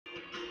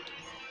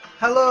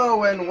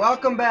Hello and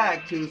welcome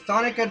back to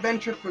Sonic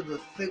Adventure for the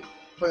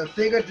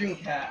Sega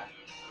Dreamcast.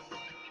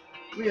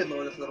 We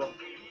ignore this little.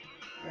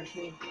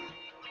 Actually,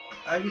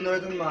 I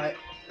noticed in my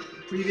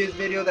previous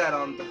video that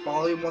the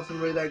volume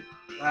wasn't really that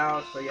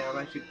loud, so yeah, I'm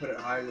actually put it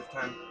higher this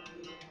time.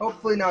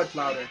 Hopefully now it's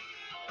louder.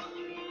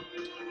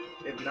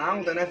 If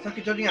not, then I suck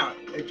at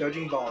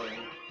judging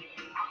volume.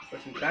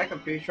 Which in fact, I'm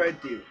pretty sure I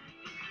do.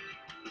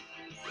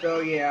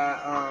 So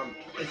yeah,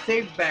 it's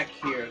saved back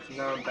here. So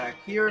now I'm back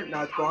here. Now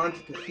let's go on to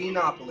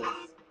Casinopolis.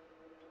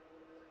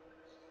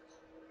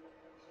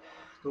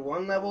 The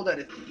one level that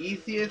is the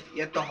easiest,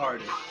 yet the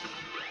hardest.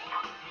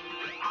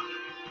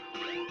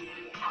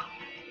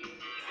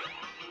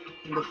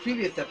 In the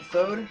previous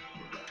episode,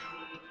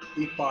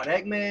 we fought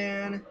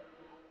Eggman.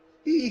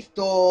 He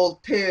stole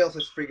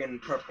Tails' friggin'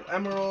 purple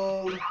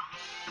emerald.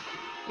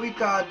 We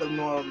got the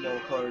normal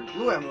colored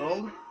blue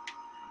emerald.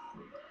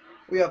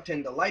 We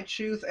obtained the light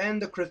shoes and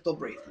the crystal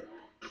bracelet.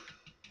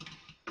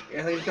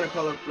 I think he's gonna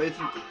call a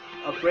bracelet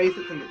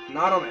since it's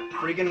not on my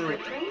friggin'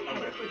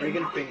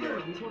 finger.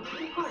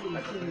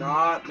 I does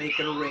not make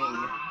it a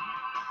ring.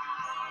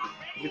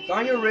 If it's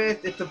on your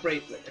wrist, it's a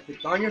bracelet. If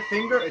it's on your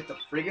finger, it's a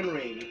friggin'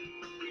 ring.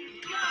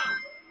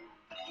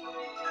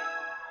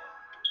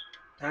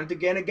 Time to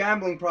get a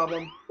gambling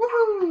problem.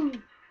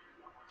 Woohoo!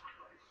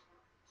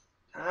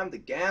 Time to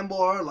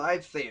gamble our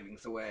life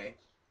savings away.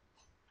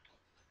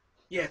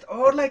 Yes,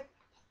 or like,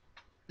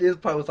 this is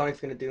probably what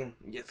Sonic's gonna do.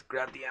 Just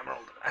grab the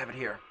emerald. I have it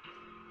here.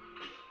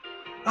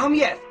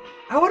 Yes.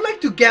 I would like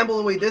to gamble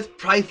away this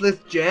priceless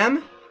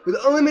gem with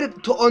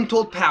unlimited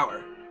untold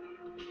power.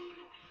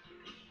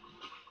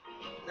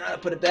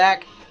 Put it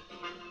back.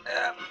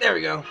 There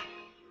we go.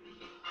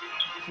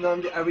 Now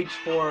I reach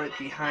for it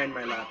behind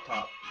my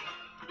laptop.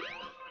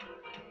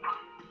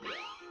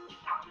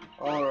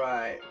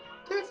 Alright.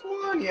 This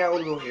one? Yeah,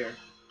 we'll go here.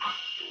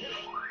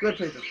 Good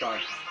place to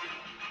start.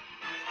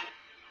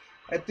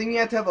 I think you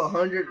have to have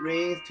 100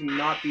 rings to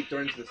not be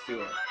thrown into the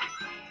sewer.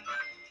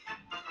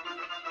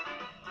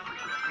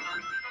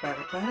 Okay,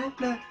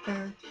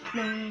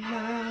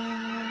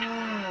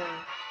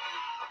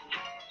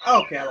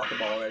 I lost the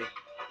ball already.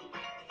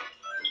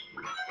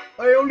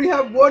 I only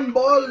have one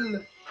ball!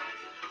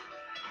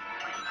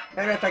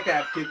 And in fact I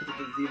have two because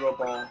it's a 0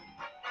 ball.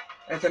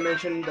 As I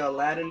mentioned in the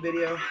Aladdin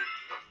video,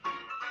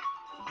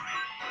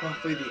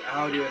 hopefully the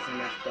audio isn't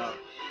messed up.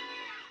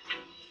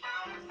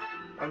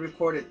 I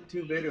recorded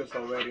 2 videos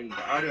already and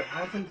the audio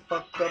hasn't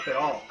fucked up at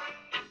all.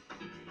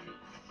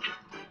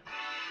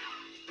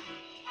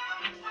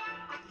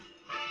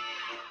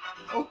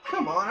 Oh,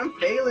 come on, I'm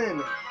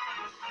failing.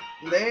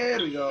 There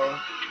we go.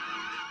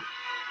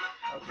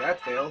 Okay, that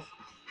fails.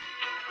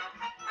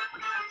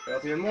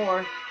 Fails even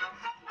more.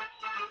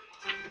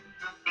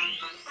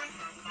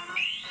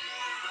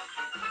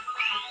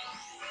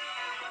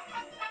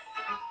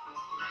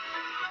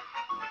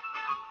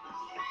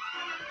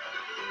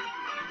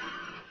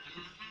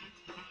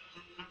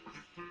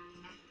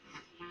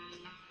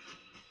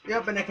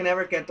 Yep, and I can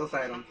never get those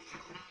items.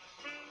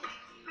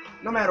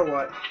 No matter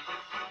what.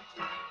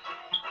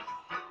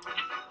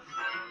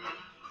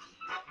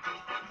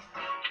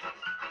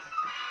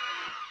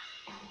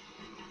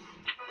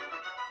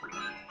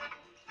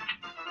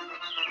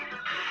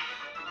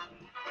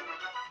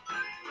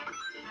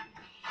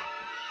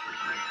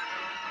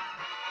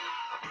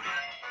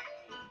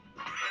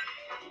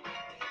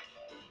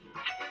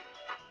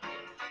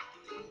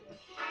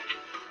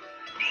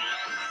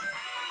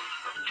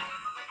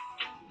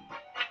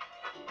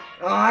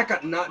 Oh, I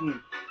got nothing.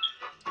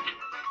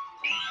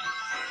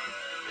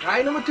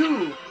 Try number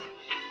 2.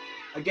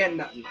 Again,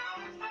 nothing.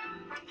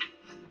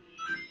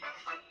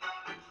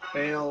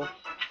 Fail.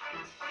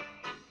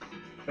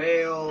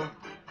 Fail.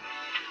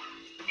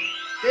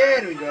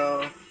 There we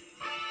go.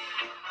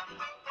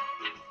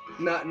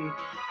 Nothing.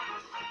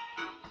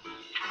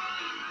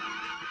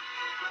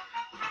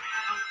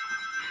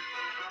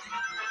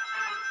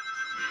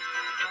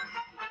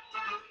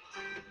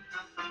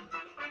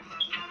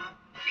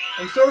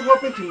 I'm sort of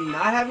hoping to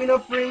not have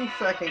enough rings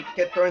so I can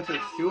get thrown into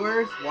the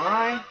sewers.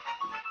 Why?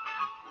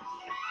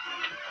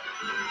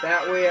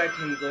 That way I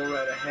can go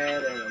right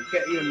ahead and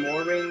get even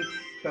more rings.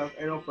 Because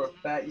I know for a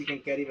fact you can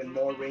get even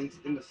more rings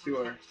in the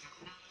sewer.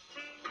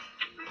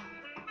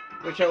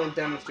 Which I will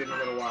demonstrate in a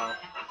little while.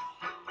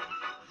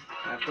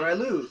 After I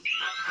lose.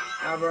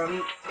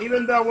 However,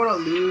 even though I want to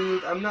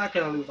lose, I'm not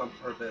going to lose on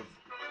purpose.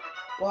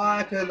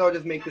 Why? Because I'll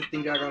just make this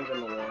thing Dragons in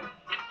the war.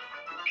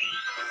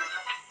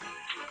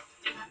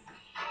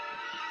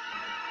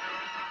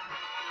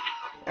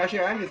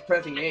 Actually, I'm just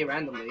pressing A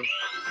randomly.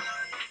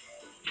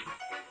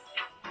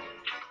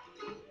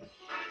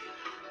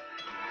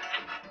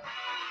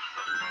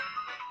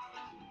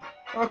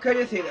 Okay,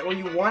 just say that when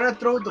you want to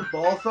throw the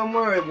ball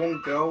somewhere, it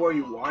won't go where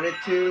you want it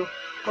to.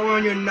 But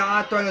when you're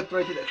not throwing the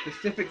throw to that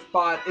specific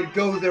spot, it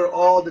goes there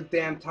all the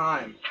damn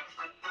time.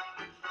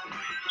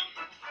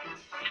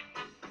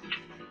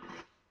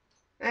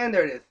 And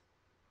there it is.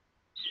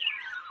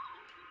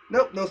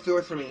 Nope, no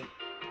sewers for me.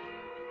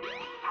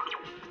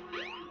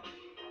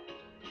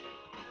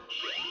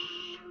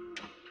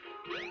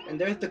 And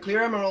there's the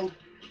clear emerald.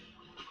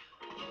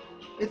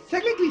 It's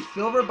technically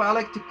silver, but I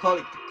like to call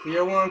it the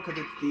clear one because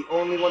it's the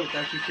only one that's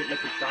actually shaped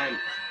like a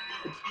diamond.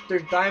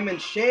 There's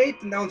diamond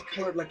shaped, and that one's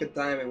colored like a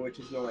diamond, which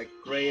is like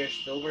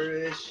grayish,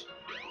 silverish,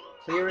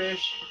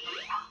 clearish.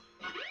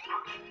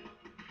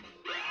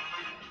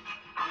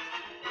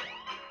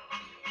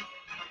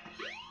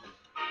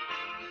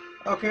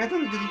 Okay,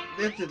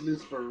 let's just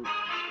lose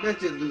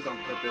on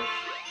purpose.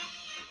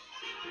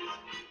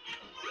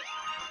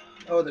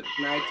 Oh, the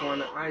Knights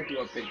one. I do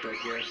a big good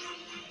here.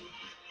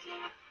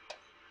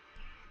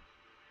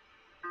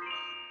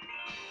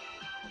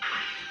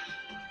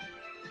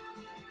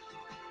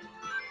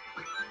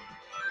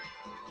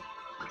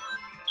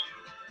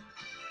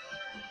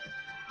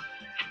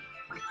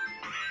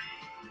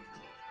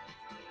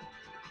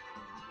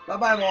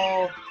 Bye-bye,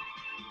 ball.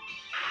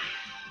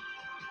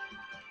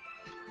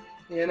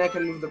 Yeah, and I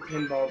can move the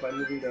pinball by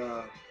moving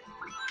the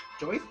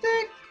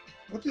joystick?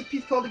 What's this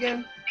piece called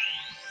again?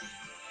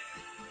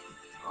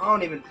 I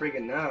don't even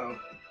freaking know.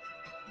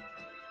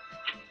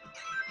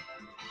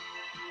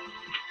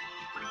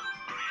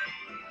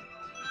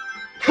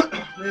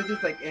 There's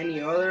just like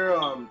any other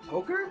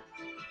poker?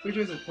 Which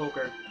is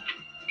poker?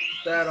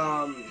 That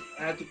I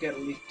have to get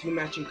at least 2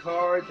 matching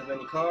cards of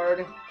any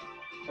card.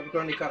 I've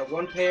currently got a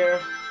 1 pair.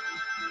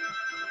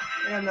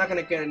 And I'm not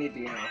gonna get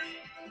anything else.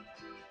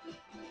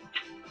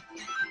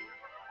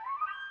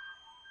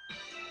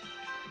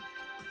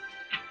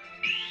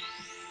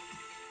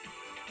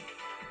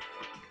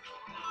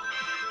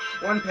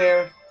 One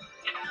pair.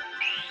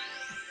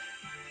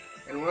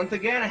 And once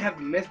again I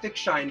have Mystic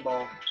Shine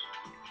Ball.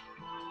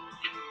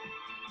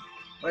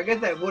 Well, I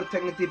guess that would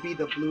technically be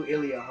the blue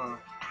Ilia, huh?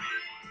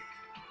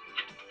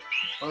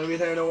 Only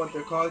reason I know what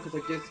they're called because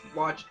I just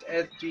watched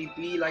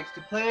SGB Likes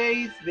to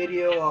Play's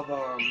video of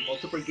well,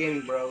 Super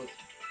Gaming Bros.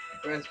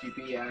 Or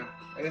SGB, yeah.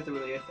 I guess it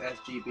really is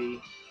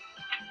SGB.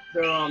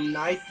 Their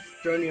Knight's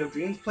Journey of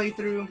Dreams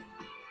playthrough.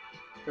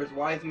 There's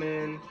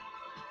Wiseman.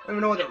 I don't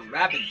even know what the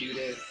rabbit dude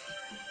is.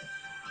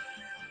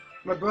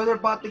 My brother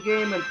bought the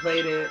game and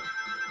played it.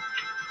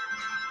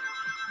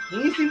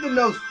 He seemed to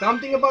know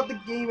something about the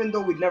game even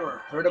though we'd never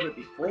heard of it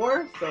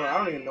before, so I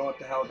don't even know what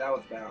the hell that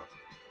was about.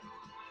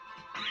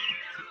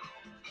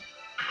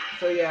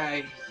 So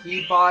yeah,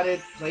 he bought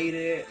it, played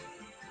it.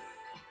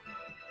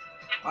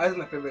 Oh, this is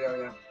my favorite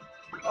area.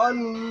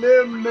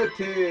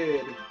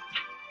 Unlimited!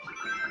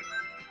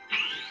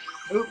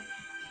 Oop.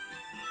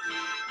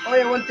 Oh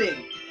yeah, one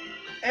thing.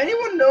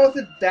 Anyone knows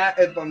that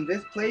if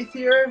this place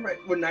here, right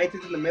where Knights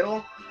is in the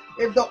middle,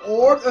 if the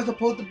orbs are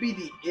supposed to be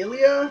the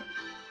Ilia,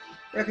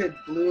 okay,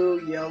 blue,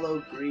 yellow,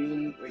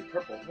 green, wait,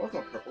 purple. Well, it's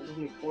not purple, it's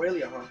only 4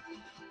 Ilia, huh?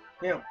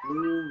 Yeah,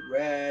 blue,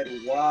 red,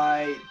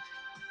 white.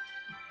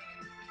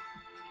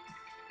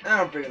 I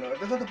don't freaking know.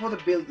 If it's not supposed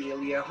to be the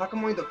Ilia, how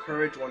come only the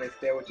courage one is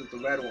there, which is the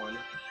red one?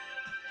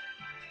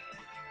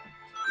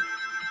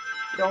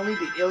 Only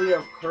the Ilia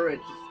of courage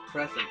is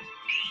present.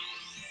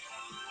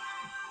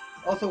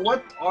 Also,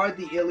 what are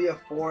the Ilia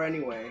for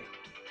anyway?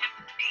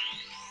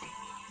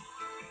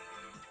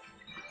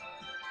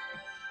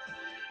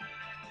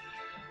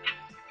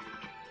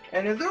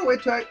 And is there a way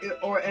to,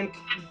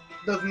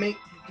 do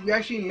we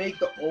actually make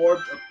the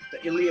orbs of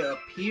the Ilia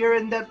appear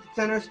in that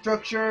center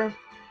structure?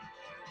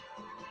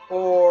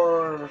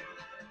 Or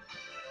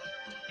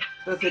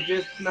does it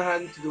just not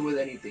have to do with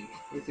anything?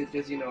 Is it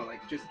just,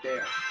 like just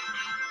there?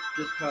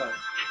 Just cause?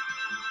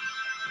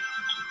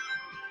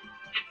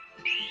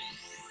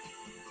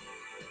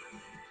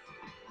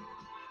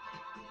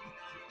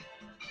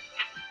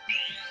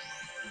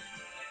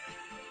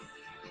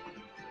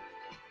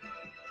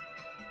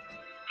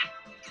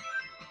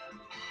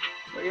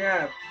 But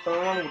yeah, if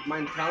someone would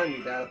mind telling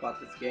me that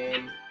about this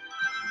game,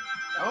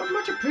 I would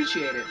much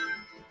appreciate it.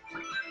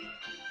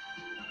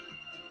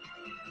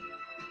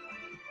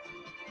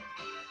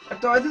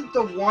 After all, this is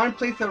the one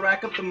place I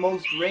rack up the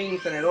most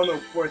rings, and I don't know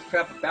worth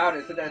crap about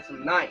it, so that's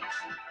some Knights.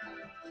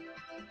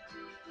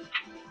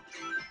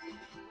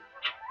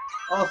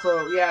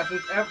 Also, yeah,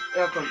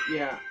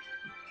 yeah.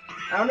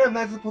 I don't know if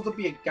that's supposed to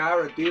be a guy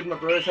or a dude. My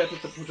brother says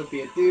it's supposed to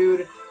be a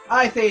dude.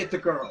 I say it's a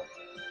girl.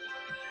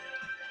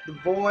 The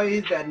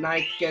voice that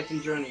Knight gets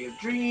in Journey of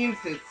Dreams,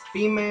 it's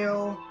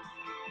female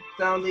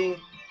sounding.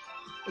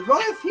 As well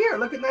as here,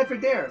 look at Knight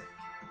right there.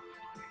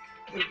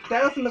 If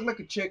that doesn't look like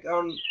a chick, I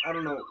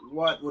don't know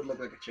what would look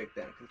like a chick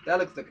then, because that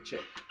looks like a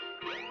chick.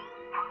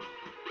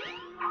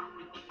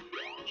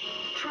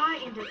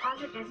 Try and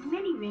deposit as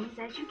many rings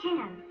as you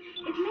can.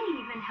 It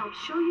may even help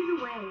show you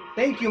the way.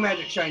 Thank you,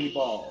 Magic Shiny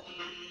Ball.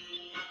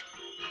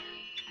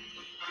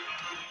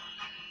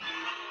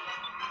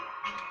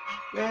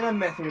 Man, I'm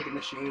messing with the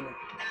machine.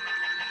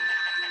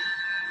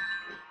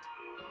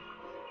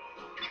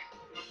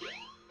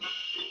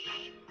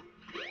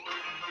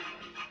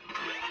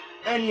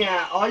 And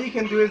yeah, all you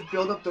can do is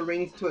build up the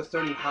rings to a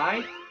certain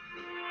height.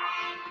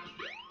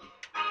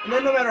 And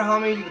then no matter how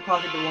many you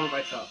deposit, they won't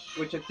rise up.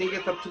 Which I think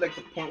is up to like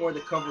the point where they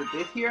covered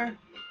this here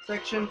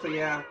section, so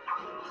yeah.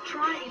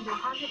 Try and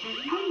deposit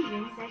as many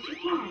rings as you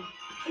can.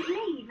 It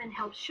may even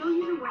help show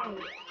you the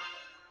way.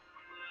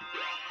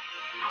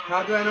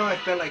 How do I know I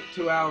spent like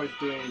 2 hours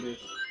doing this?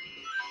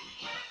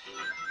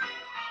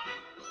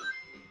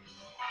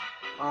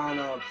 On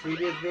a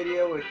previous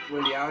video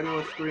when the audio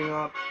was screwing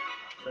up.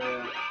 So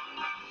yeah.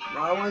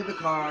 Now I wanted the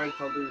cards,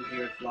 I'll do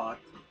here slot.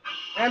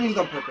 And use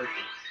on purpose.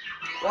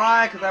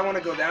 Why? Because I want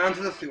to go down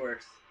to the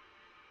sewers.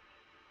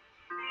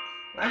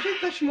 Actually,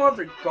 it's more of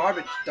the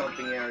garbage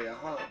dumping area,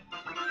 huh?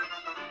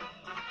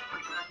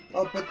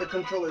 I'll put the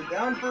controller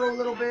down for a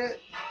little bit.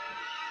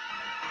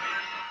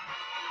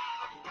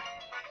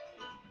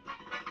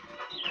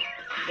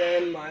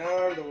 Bend my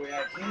arm the way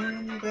I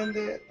can bend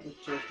it,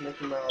 with just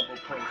making my elbow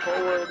point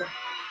forward.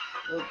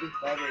 Look if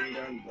I've already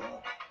done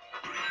the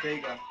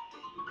Vega.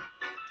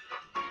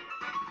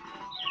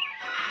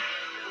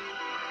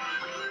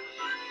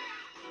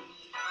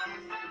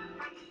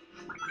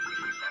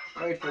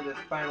 Wait for this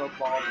final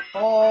ball to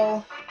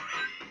fall.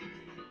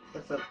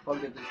 Let's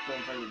unplug the display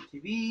in front of the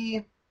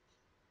TV.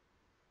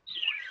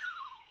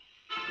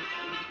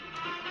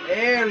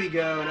 There we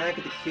go, now I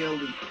get to kill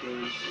these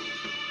things.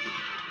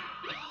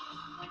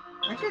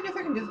 Actually, I guess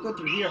I can just go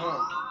through here,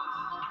 huh?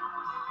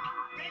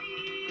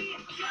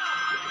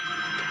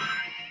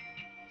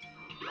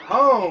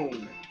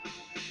 Home!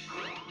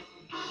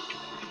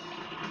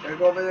 Gotta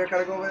go over there,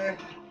 gotta go over there.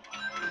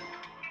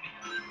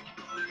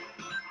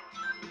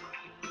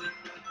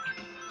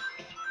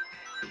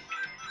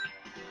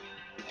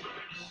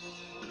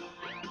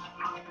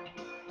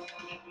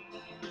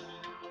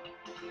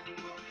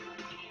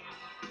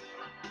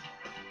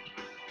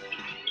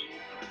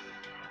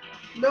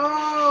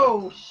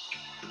 No!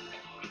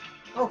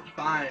 Oh,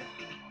 fine.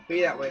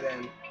 Be that way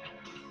then.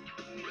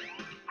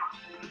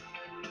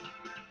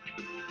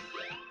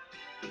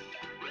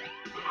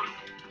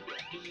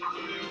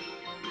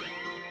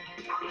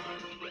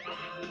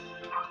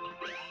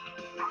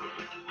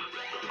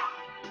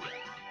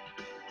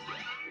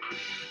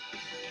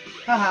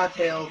 Haha,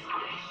 Tails.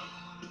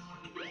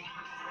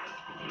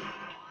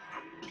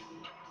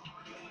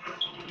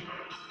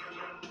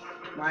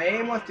 My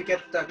aim was to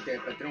get stuck there,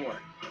 but it didn't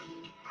work.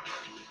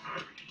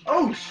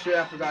 Oh shit,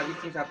 I forgot. These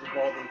things have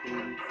revolving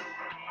things.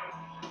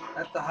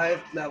 That's the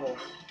highest level.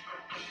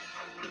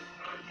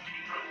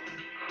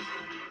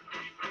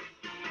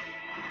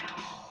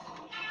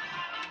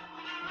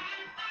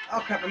 Oh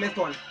crap, I missed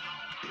one.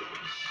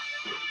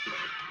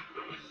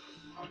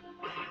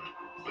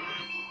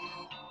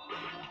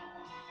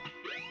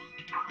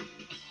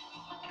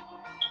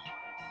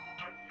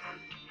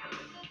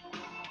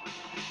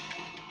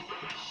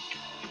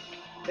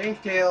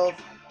 Thanks, Tails.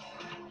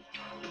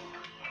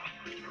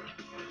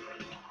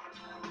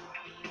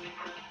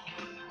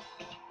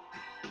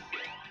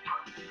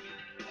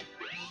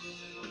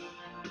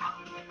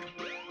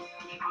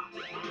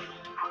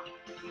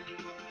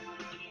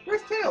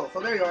 Where's Tails?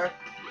 Oh, there you are.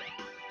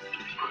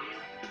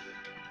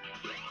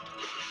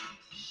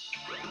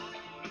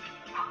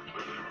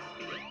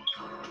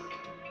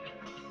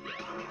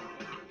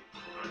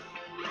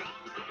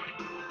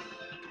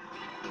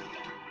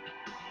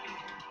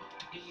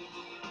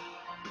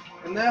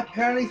 And they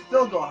apparently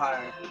still go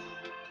higher.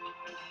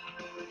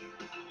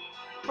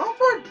 How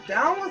far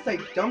down was I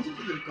dumped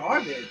into the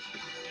garbage?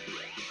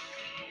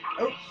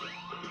 Oh.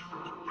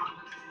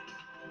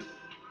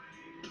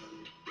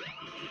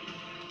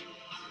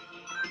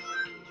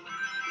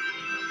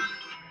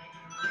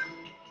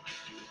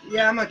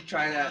 Yeah, I'm gonna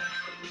try that.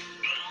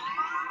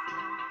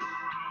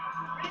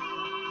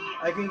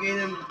 I can gain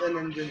an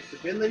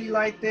invincibility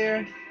light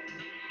there.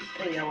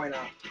 Oh yeah, why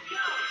not?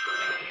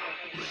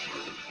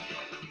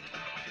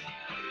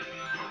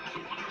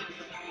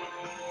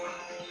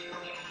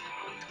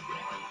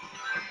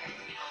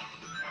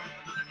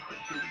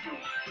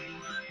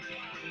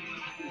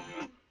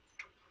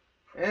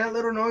 And that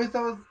little noise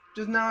that was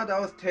just now, that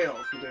was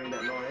Tails doing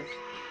that noise.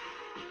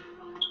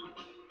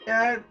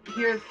 Yeah,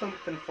 here's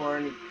something for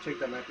any chick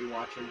that might be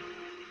watching.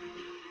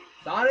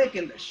 Sonic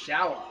in the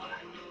shower.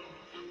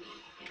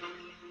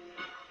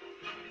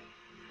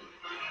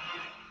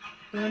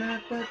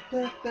 I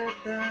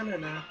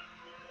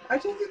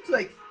just it's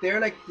like there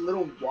like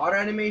little water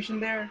animation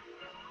there.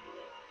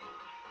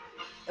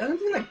 It doesn't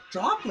seem like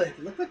droplets.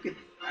 It looks like it's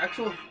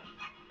actual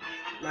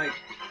like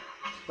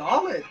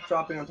solid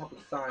dropping on top of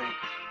Sonic.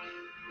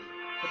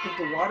 Because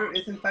the water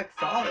is in fact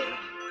solid.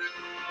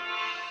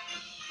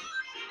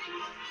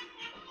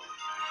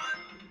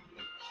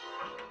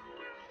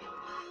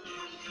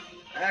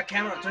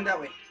 Camera, turn that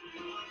way.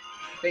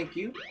 Thank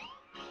you.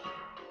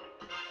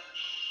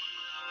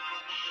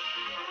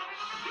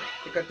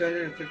 I got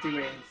 250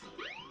 rings.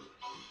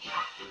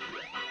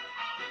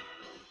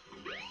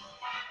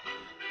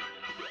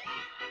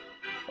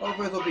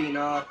 Hopefully this will be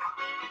enough.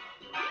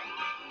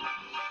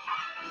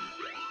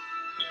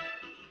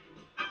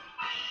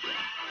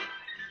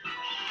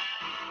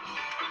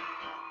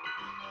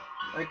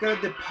 I got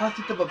a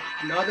deposit of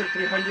another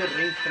 300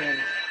 rings, friends.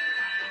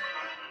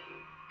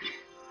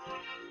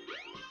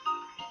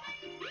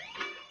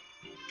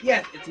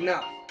 Yes, it's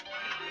enough.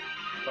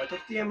 If I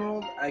touch the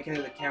emerald, I can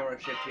do the camera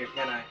shift here,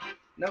 can I?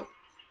 Nope.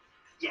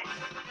 Yes!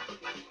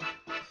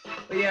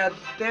 But yeah,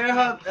 there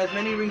have as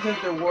many rings as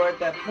there were at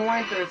that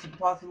point. It's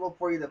impossible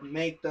for you to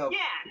make the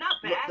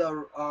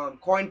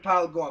coin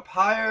pile go up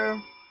higher,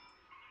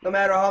 no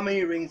matter how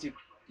many rings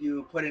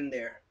you put in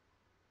there.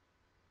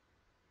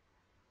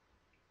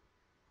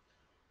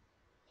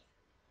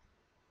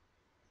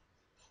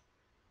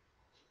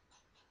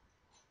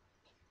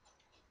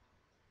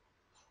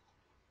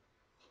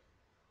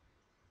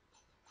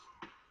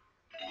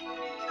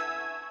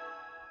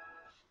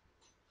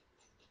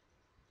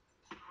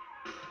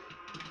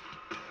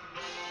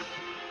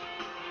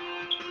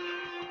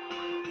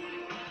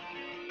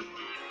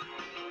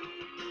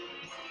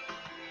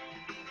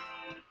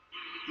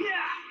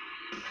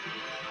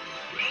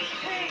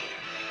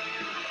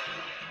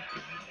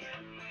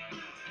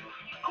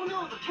 Oh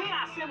no, the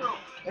Chaos Emerald!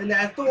 And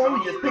that's the one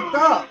we just picked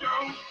up.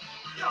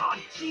 Oh,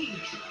 jeez.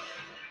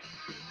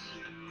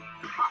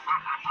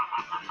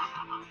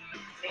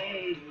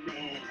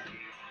 Amen.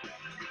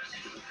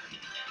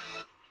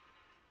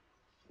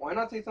 Why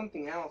not say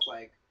something else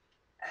like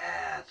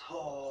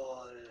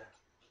asshole?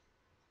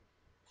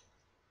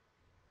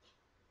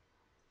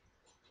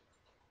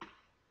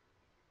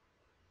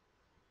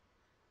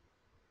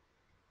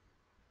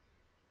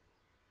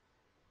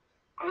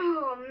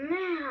 Oh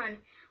man,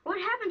 what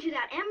happened to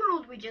that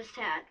emerald we just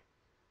had?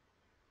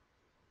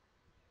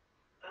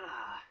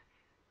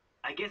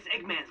 I guess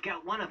Eggman's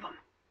got one of them.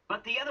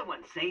 But the other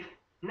one's safe.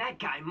 That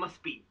guy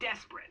must be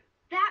desperate.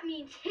 That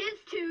means his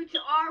 2 to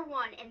our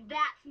 1, and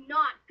that's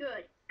not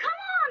good. Come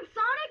on,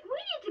 Sonic, we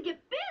need to get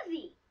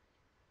busy.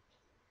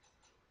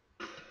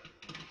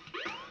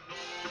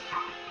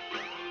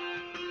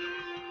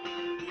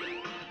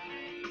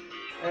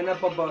 And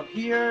up above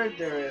here,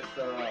 there is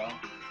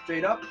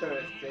straight up. There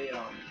is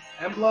a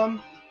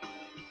emblem,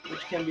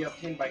 which can be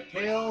obtained by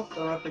Tails. I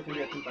don't know if it can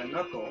be obtained by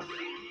Knuckles.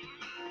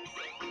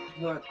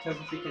 No, it says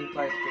if you can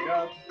fly straight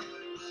up.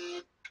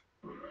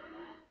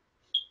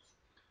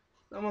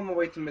 I'm on my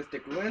way to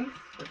Mystic Ruins.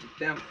 There's a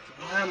damn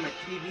fly on my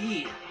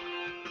TV.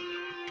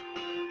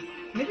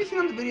 Can you see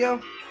on the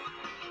video?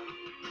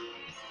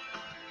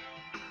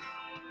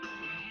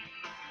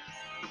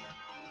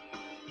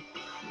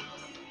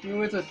 You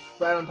know, it's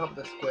right on top of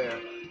the square.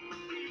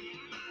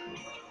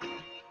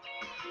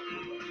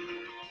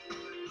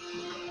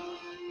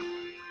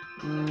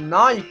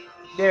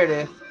 There it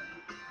is.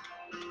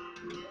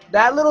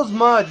 That little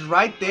smudge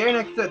right there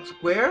next to that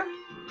square,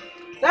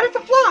 that is a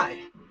fly.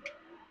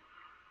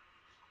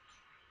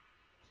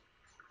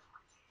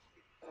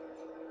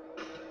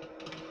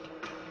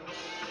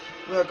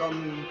 Look,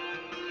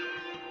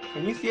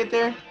 can you see it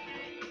there?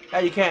 Yeah,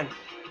 you can.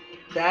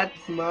 That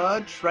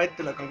smudge right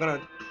there. Look, I'm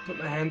gonna put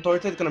my hand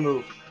towards it. It's gonna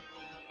move.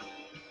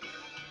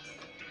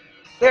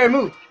 There, it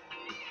moved.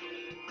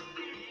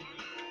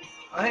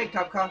 Oh, hey,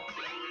 Capcom.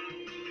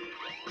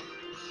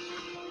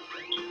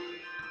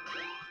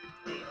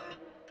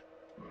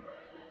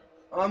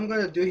 All I'm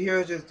gonna do here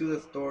is just do the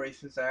story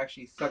since I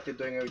actually sucked at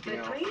doing everything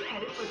else.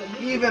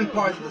 Even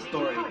parts of the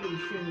story.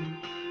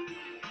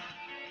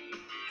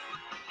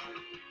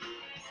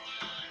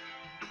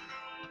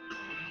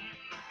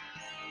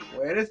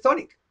 Where is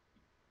Sonic?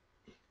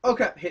 Oh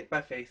crap, hit my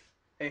face.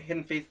 A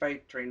hidden face by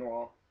train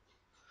wall.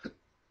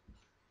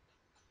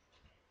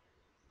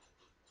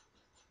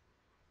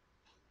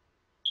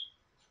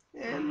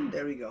 And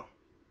there we go.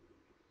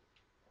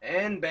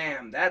 And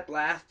bam, that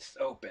blasts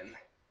open.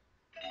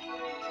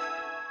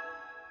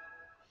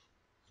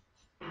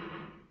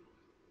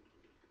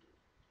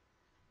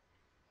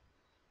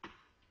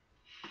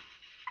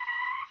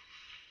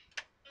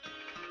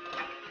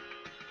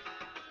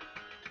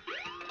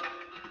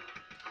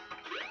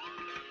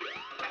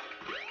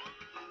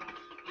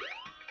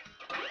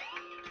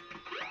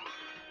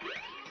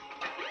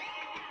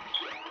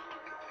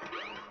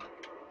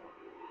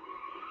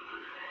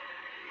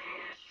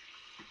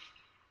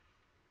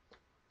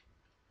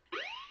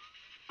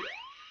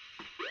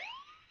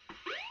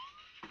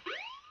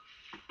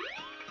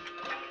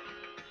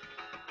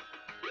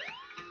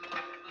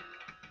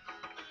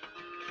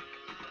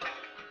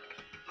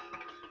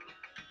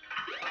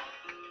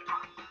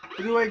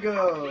 Where do I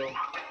go?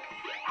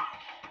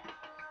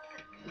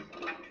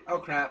 Oh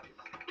crap.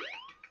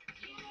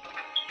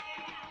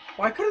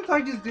 Why couldn't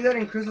I just do that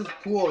in Chris's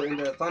pool in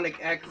the Sonic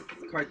X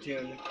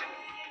cartoon?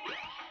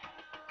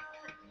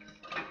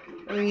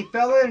 I mean, he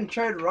fell in and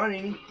tried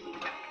running.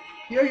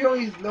 Here he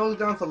only slows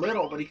down a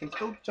little, but he can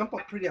still jump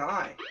up pretty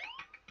high.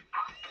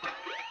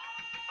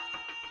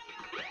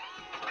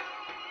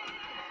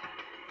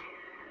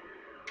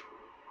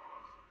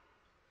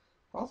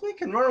 Also, he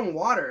can run on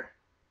water.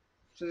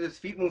 Since his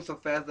feet move so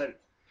fast that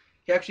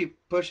he actually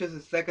pushes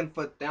his second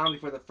foot down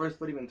before the first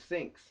foot even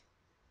sinks.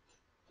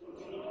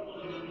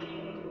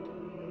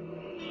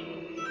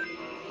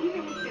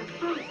 Even if you're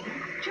frozen,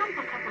 jump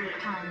a couple of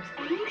times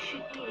and you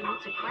should be able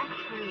to crack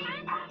through.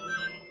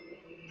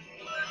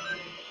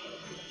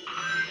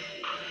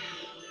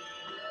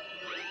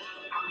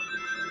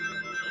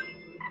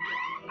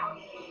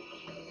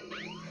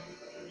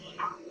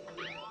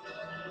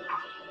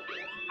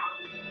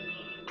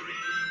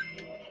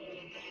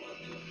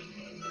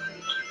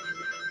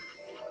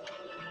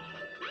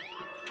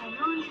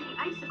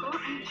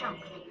 jump.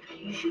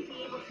 You should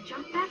be able to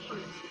jump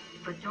backwards,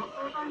 but don't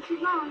hold on too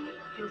long.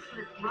 You'll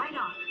slip right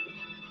off.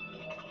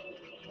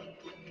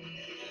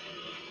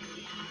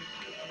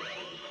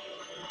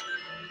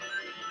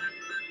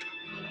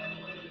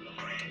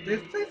 This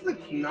place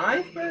looks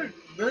nice, but I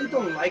really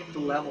don't like the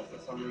level for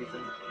some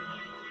reason.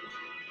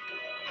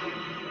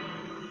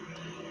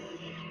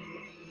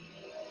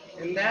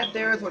 And that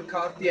there is what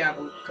caused the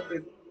apple.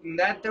 And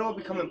that there will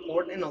become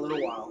important in a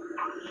little while.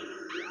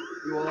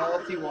 We will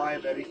all see why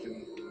very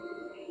soon.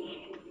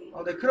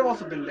 Oh, there could have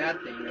also been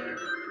that thing there.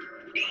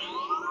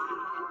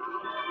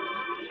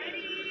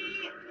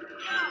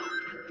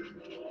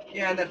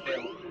 Yeah, and that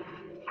failed.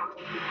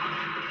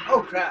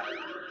 Oh crap.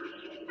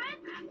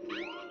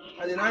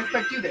 I did not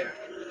expect you there.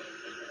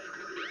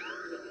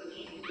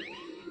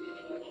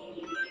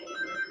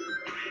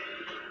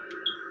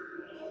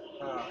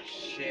 Oh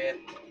shit.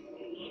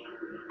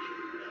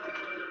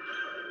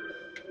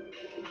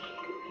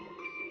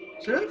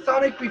 Shouldn't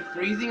Sonic be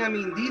freezing? I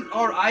mean, these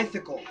are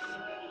icicles.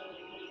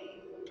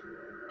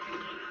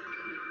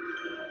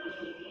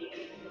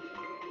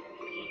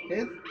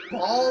 His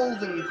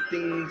balls and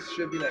things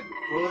should be like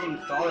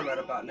frozen solid right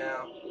about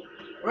now.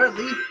 Or at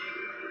least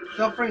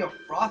suffering a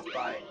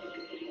frostbite.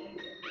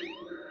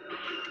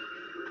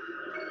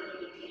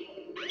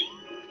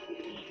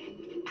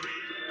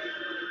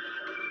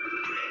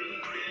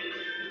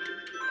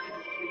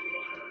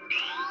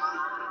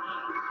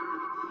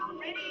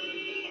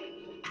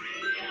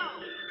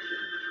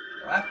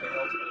 Well, that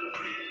failed.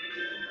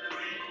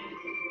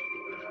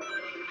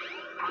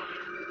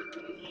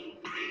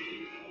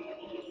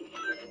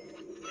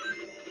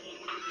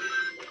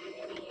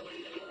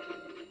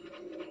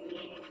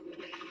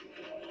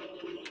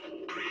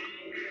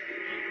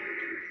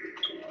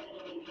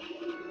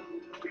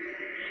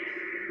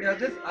 Yeah,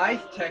 this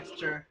ice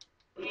texture.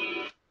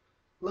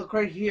 Look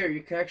right here.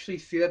 You can actually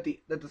see that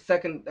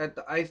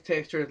the ice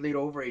texture is laid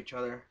over each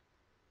other.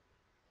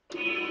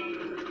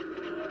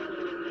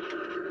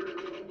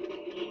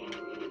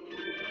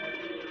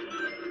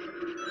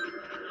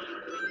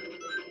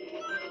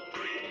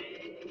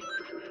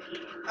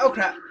 Oh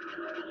crap!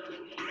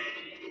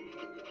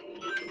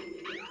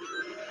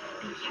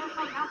 Be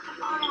careful not to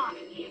fall off.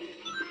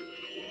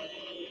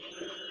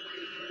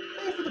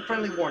 Thanks for the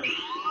friendly warning.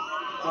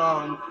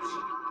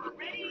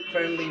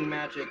 Friendly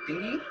magic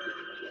thingy.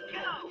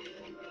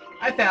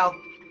 I fell.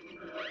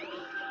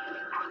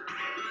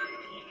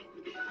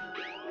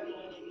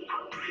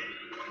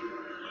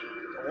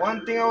 The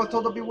one thing I was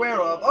told to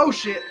beware of. Oh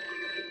shit!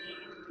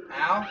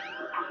 Ow.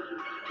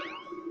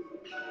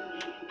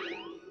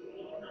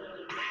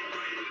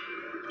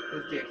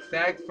 That's the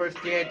exact first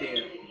thing I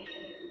did.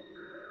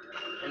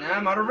 And now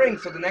I'm out of ring,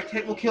 so the next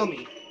hit will kill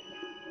me.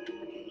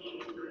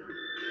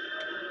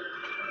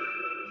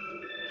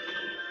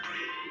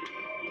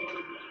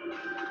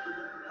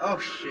 Oh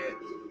shit.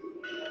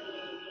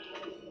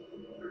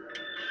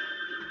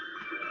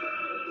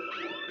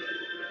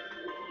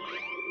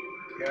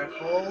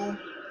 Careful.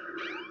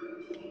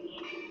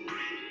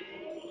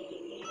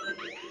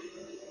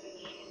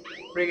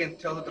 Friggin'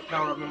 tells it the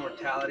power of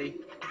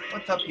immortality.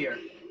 What's up here?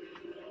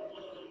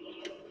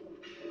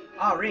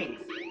 Ah, rings.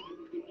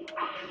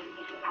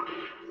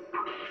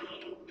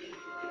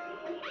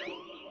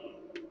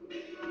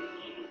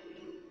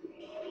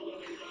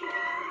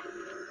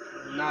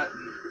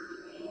 Nothing.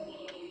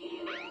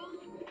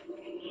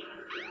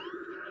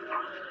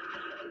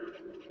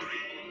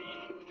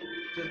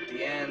 Just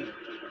the end.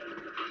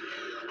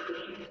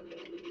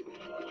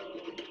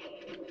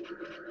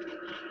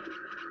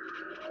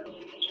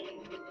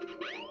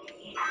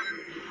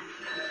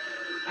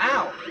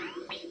 Ow!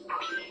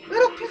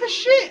 Little piece of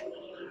shit!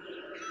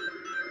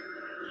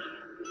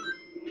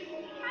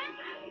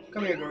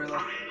 Come here,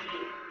 gorilla.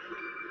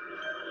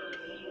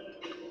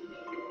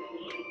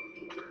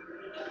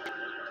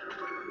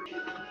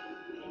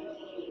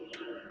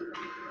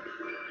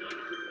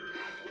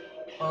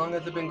 How long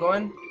has it been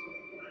going?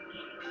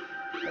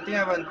 I think I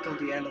have until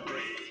the end of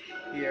this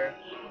here.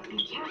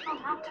 Be careful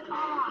not to fall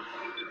off.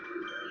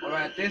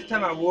 Alright, this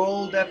time I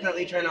will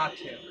definitely try not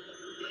to.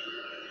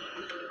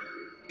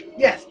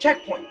 Yes,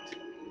 checkpoint!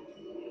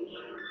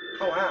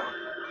 Oh wow.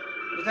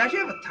 Does it actually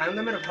have a time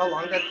limit of how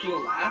long that thing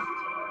will last?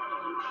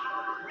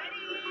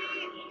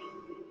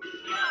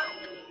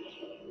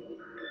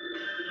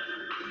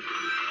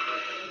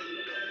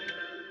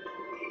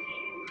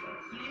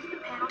 Use the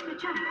panel to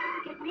jump.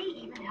 It may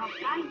even help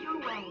guide your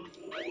way.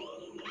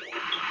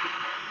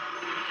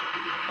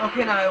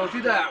 Okay, now it was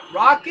either that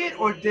rocket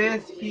or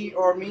this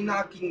or me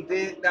knocking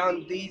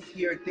down these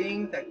here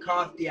things that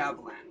caused the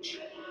avalanche.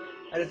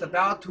 And it's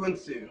about to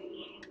ensue.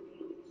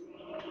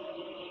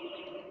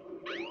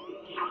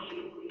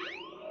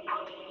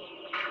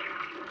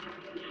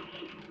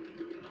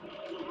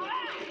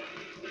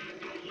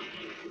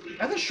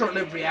 That's a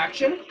short-lived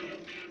reaction.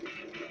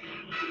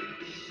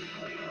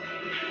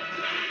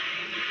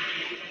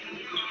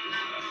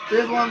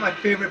 This is one of my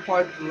favorite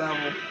parts of the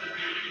level.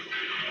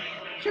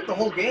 Shit, the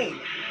whole game.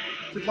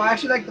 That's why I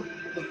actually like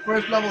the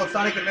first level of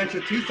Sonic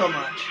Adventure 2 so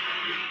much.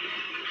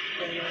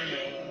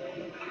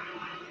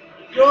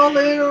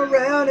 rolling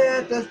around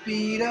at the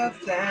speed of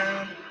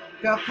sound.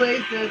 Got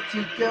places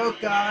to go,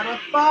 gotta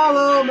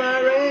follow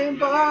my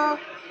rainbow.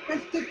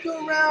 And stick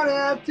around,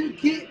 have to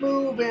keep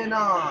moving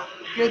on.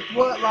 Guess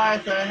what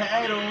lies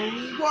ahead,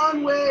 only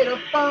one way to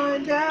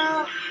find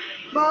out.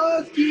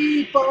 Must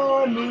keep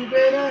on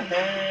moving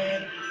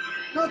ahead.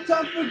 No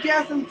time for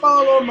gas and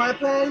follow my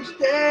plan each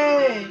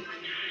day.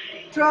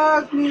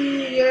 Trust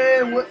me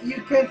and what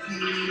you can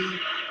see.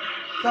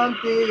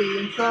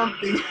 Something.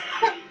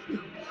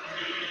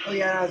 Oh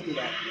yeah, now let's do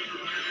that.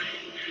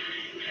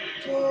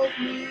 Trust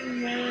me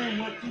and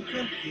what you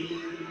can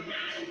see.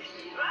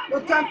 No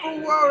time for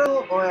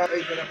worry. Oh yeah,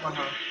 raise it up,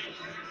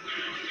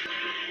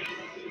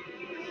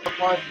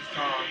 Pause this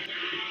song.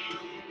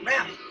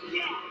 Bam!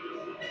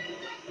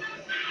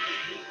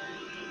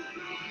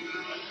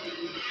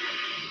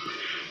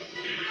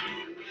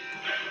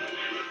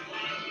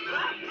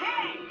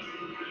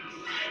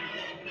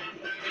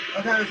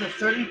 Okay, there's a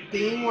certain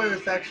thing where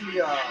it's actually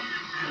an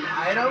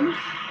item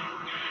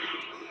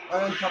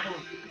right on top of a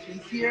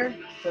piece here.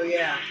 So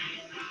yeah,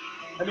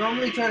 I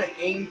normally try to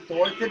aim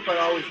towards it, but I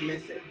always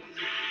miss it.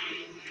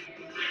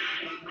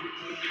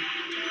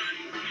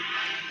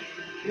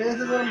 Yeah,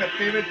 this is one of my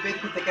favorite bits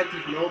because I get to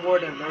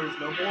snowboard and never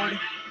snowboard.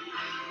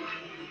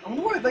 I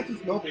wonder why I'd like to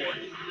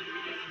snowboard.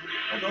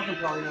 My girlfriend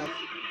probably knows.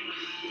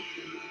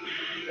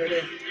 There it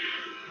is.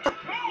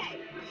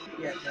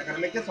 Yes, I gotta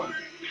make this one.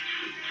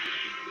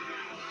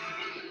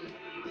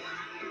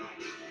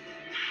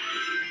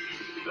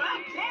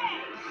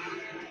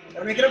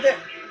 Gotta make it up there.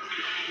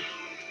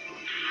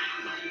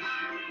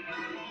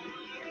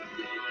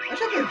 I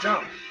should get a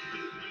jump.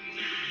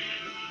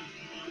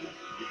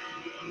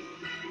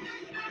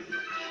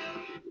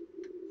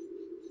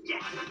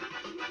 Yes.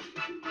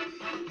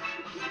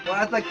 Well,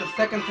 that's like the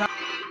second time.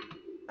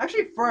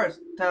 Actually, first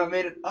time I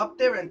made it up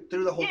there and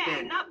through the whole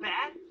thing. Not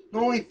bad.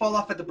 Normally fall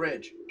off at the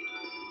bridge.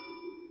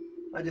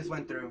 I just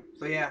went through.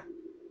 So yeah,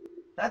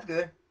 that's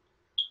good.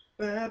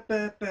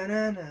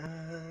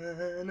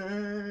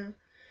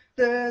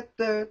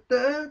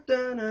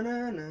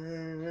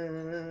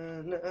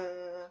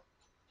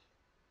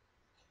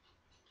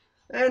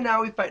 And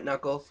now we fight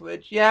Knuckles,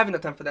 which, yeah, I have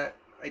enough time for that,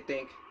 I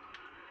think.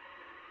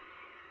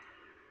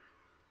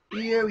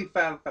 Here we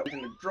found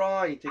in the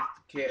draw, and he takes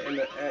the care, and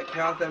the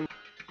Chaos them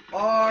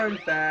are, in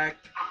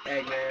fact,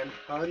 Eggman.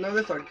 I know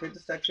this, so I cleared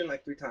this section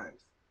like 3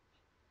 times.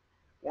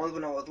 Once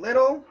when I was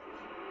little,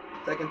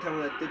 second time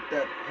when I did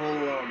that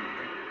whole,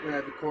 when I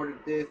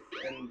recorded this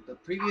and the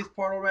previous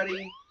part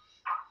already.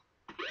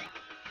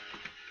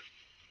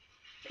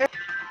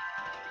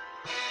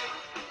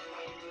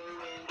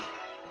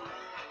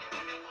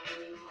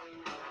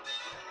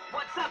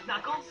 What's up,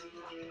 Knuckles?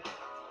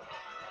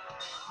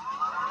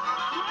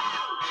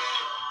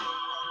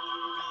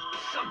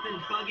 Something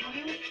bugging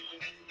you?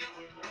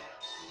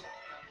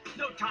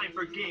 No time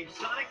for games,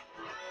 Sonic.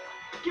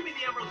 Give me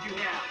the emeralds you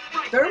have.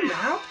 Right Their now.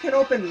 mouth can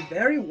open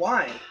very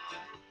wide.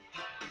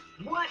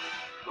 What?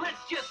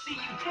 Let's just see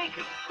you take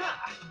them.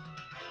 Huh.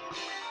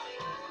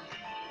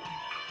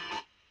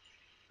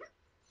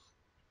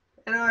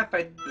 And now I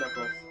fight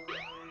Knuckles.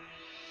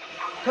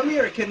 Come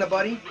here, Echidna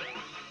buddy.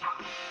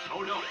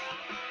 Oh no.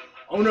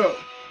 Oh no.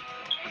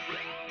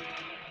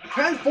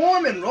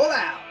 Transform and roll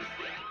out.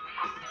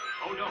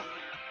 Oh no.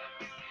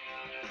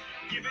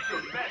 Give it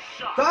your best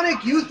shot.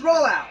 Sonic, use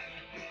rollout.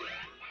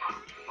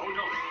 Oh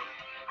no.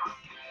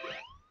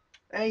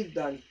 And he's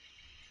done.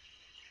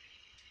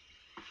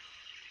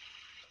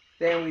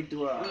 Then we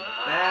do a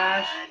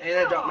bash, and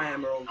I drop my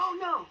emeralds. Oh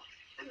no.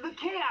 The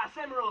Chaos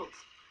Emeralds.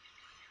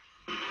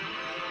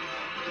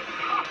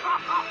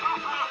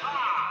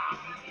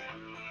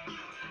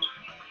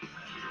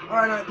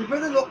 Alright, now, before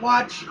they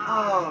watch,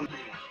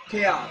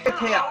 Chaos.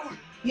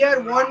 He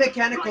had one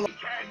mechanical.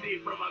 Candy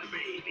from a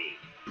baby.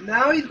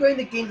 Now he's going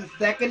to gain the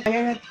second. He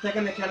has the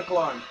second mechanical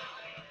arm.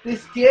 They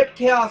skip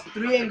Chaos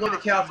 3 and go to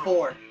Chaos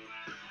 4.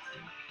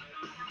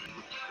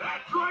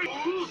 That's right,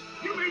 fool.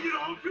 You made it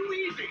all too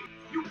easy.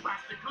 You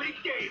practically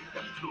gave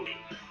them to me.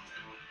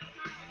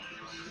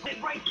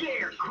 Sit right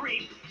there,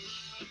 creep.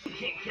 You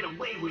can't get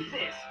away with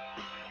this.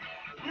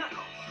 Knuckles,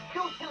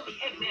 don't tell me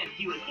Eggman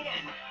you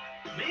again.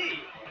 Me?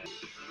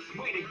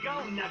 Way to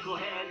go,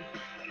 Knucklehead.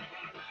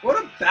 What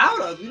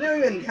about us? We never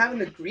even have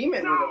an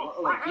agreement with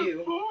him, like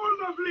you.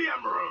 4 lovely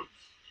emeralds.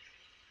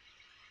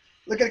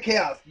 Look at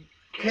Chaos.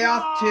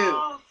 Chaos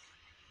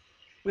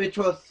 2,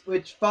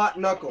 which fought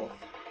Knuckles.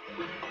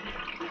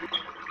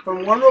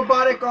 From 1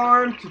 robotic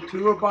arm to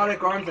 2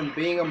 robotic arms and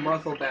being a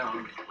muscle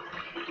bound.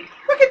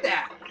 Look at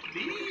that!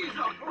 These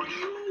are for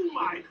you,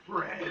 my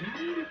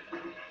friend.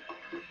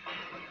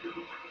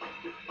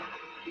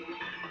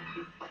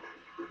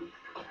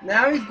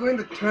 Now he's going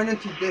to turn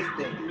into this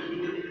thing.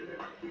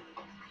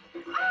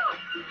 Oh,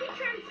 he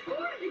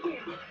transformed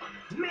again.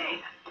 Man,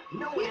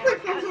 no He's one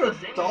like some sort of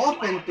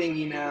dolphin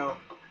thingy now.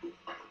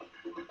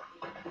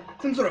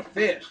 Some sort of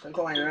fish, that's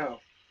all I know.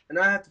 And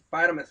now I have to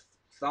fight him as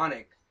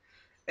Sonic.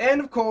 And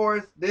of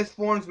course, this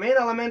form's main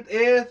element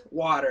is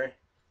water.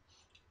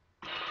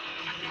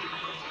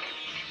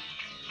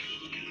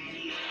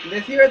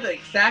 This here is the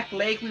exact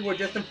lake we were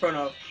just in front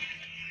of.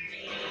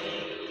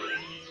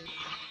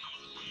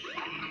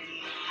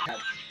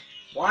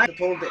 Why? The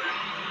total dick.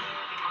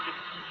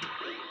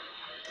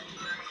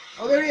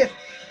 Oh, there he is.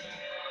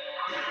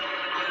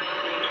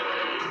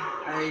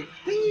 I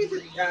think he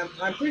uses,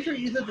 I'm pretty sure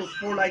he uses those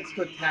 4 lights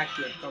to attack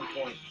you at some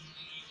point.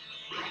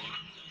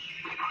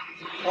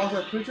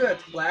 Also, I'm pretty sure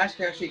that Flash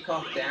can actually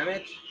cause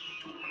damage.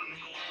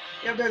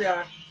 Yep, there they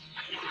are.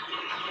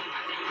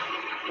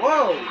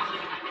 Whoa!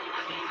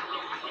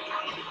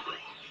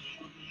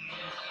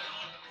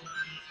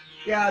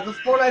 Yeah, those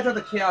 4 lights are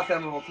the Chaos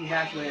Emeralds he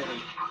has with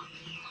him.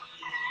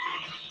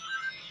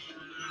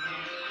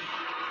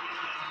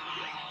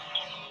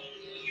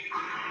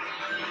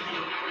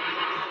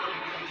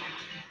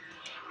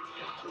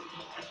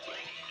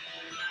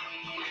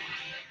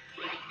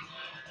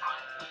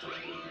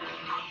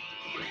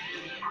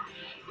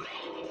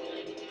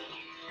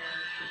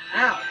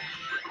 Ow!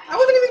 I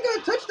wasn't even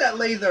gonna touch that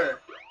laser!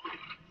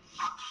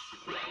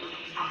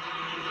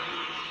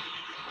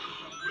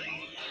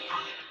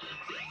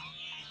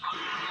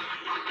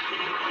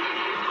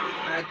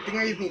 I think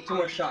I just need 2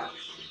 more shots.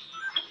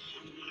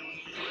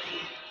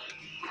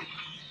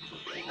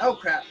 Oh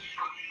crap.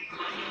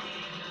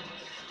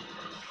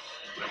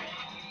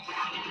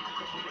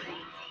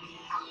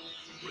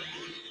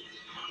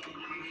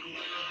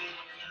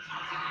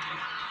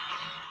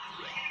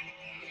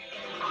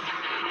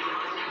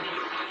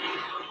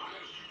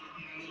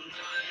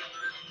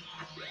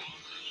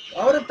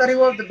 I would have thought he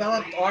would have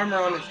developed armor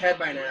on his head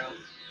by now.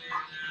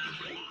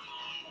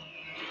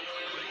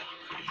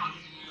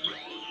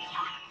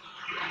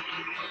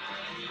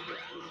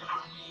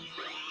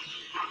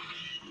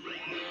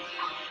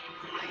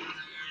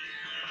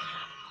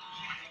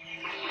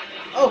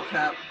 Oh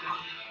crap.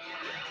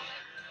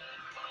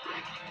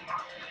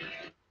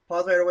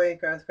 Pause right away,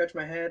 gotta scratch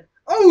my head.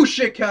 Oh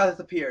shit, Chaos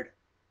appeared.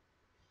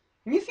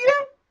 Can you see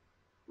that?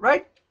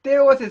 Right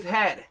there was his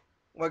head.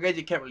 Well, I guess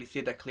you can't really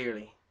see that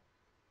clearly.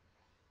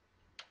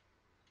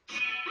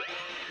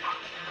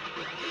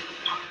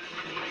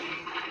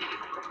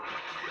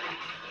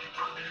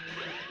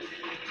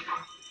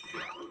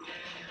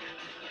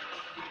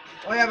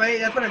 Oh yeah, buddy,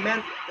 that's what I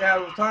meant. Yeah, I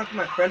was talking to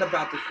my friend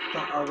about this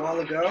a while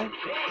ago.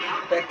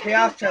 That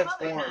Chaos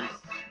transforms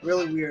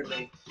really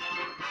weirdly.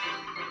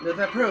 There's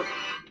that proof.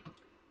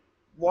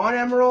 1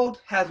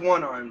 emerald has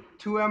 1 arm.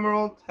 2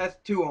 emeralds has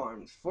 2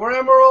 arms. 4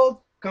 emeralds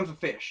comes a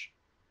fish.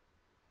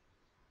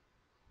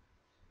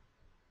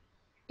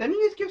 Then he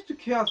just gives to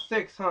Chaos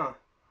 6, huh?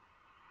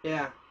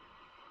 Yeah.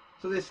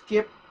 So they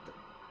skipped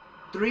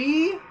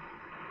 3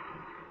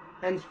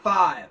 and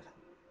 5.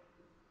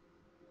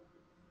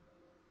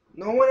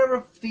 No one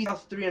ever sees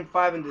Chaos 3 and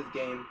 5 in this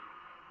game.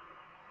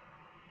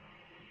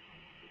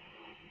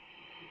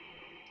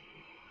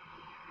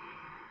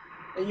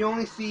 And you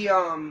only see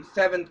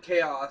 7th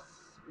Chaos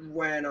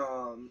when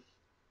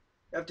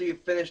after you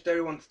finished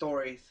everyone's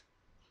stories.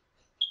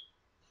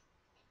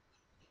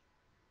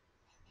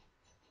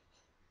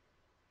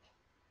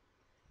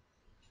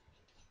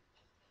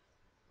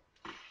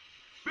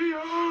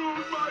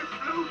 Behold my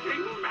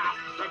floating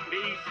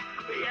masterpiece,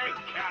 the egg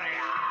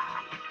carrier.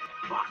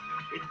 But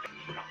it's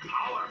the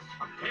power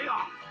of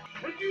chaos.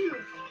 And you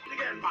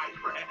again, my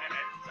friends.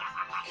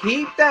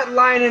 Keep that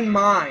line in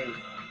mind.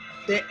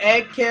 The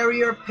egg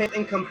carrier pit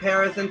in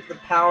comparison to the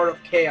power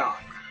of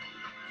chaos.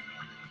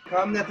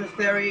 Come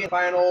necessary in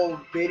final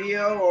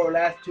video or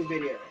last 2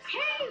 videos.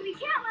 Hey, we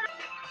can't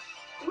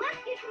let... Let's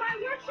get to my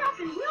workshop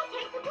and we'll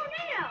take the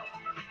tornado.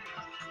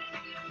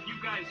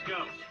 You guys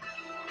go.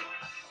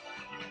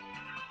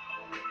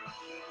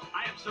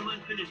 I have some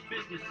unfinished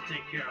business to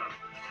take care of.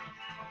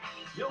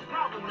 No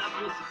problem,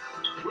 Knuckles.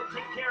 We'll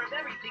take care of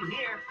everything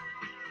here.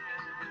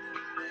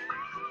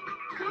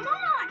 Come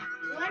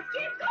on, let's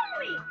get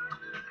going.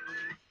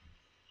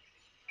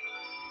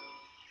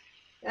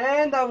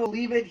 And I will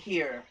leave it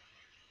here.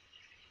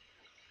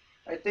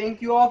 I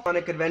thank you all for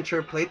Sonic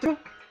Adventure playthrough.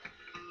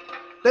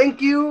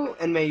 Thank you,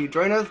 and may you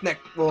join us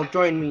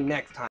join me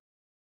next time.